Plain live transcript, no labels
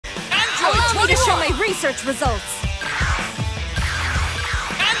Allow me to show my research results.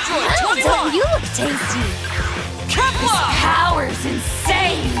 Android 21! Don't you look tasty? This power's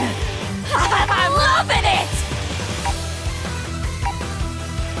insane! I'm loving it!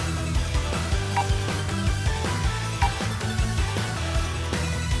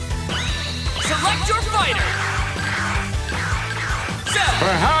 Select your fighter!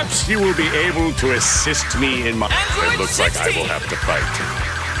 Perhaps you will be able to assist me in my... Android It looks 16. like I will have to fight.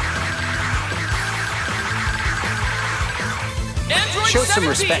 Android Show 17. some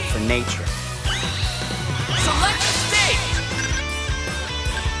respect for nature. Select stage!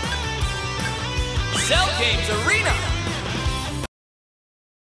 Cell Games Arena!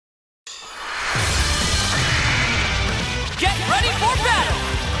 Get ready for battle!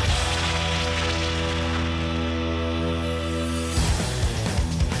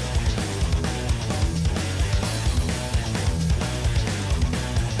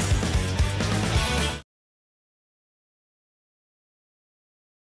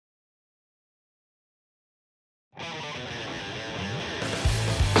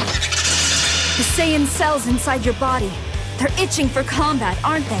 The Saiyan cells inside your body. They're itching for combat,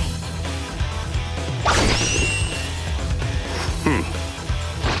 aren't they?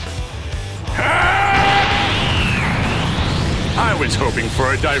 I was hoping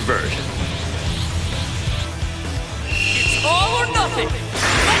for a diversion. It's all or nothing!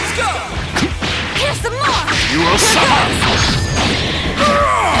 Let's go! Here's some more! You will suffer!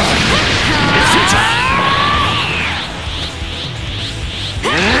 It's your time!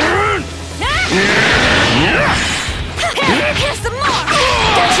 Here's some more!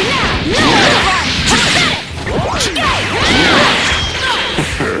 Got you now!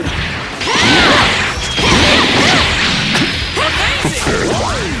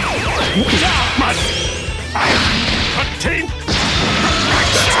 Must I attain?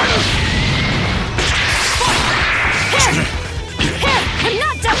 Here! I'm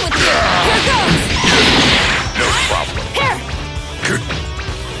not done with you! Here goes! No problem. Here!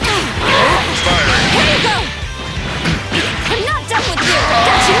 Fire! Here you go! I'm not done with you!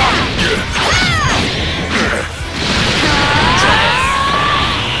 Got you now!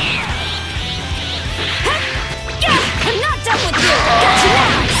 I'm not done with you! Got you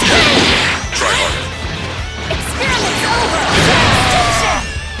now! Try harder. Experiment's over! Station!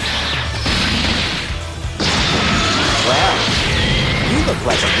 Well, you look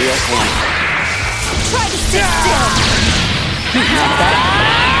like a real hornet. Try to sit still!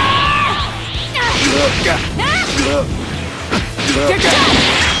 You're done!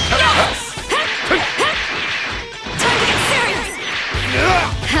 Time to get serious!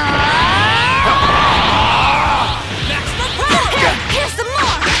 Maximum power! Here's some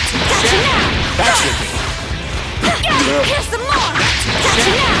more! Got you now! That's your game. Here's some more! Got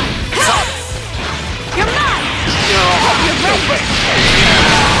you now! You're mine! You're ready!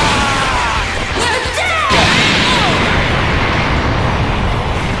 You're dead!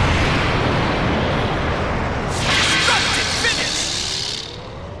 Constructed finish!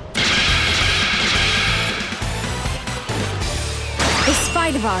 This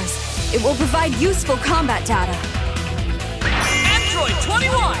fight of ours, it will provide useful combat data. Android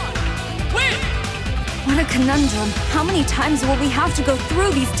 21! Win! What a conundrum. How many times will we have to go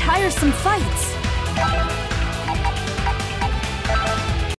through these tiresome fights?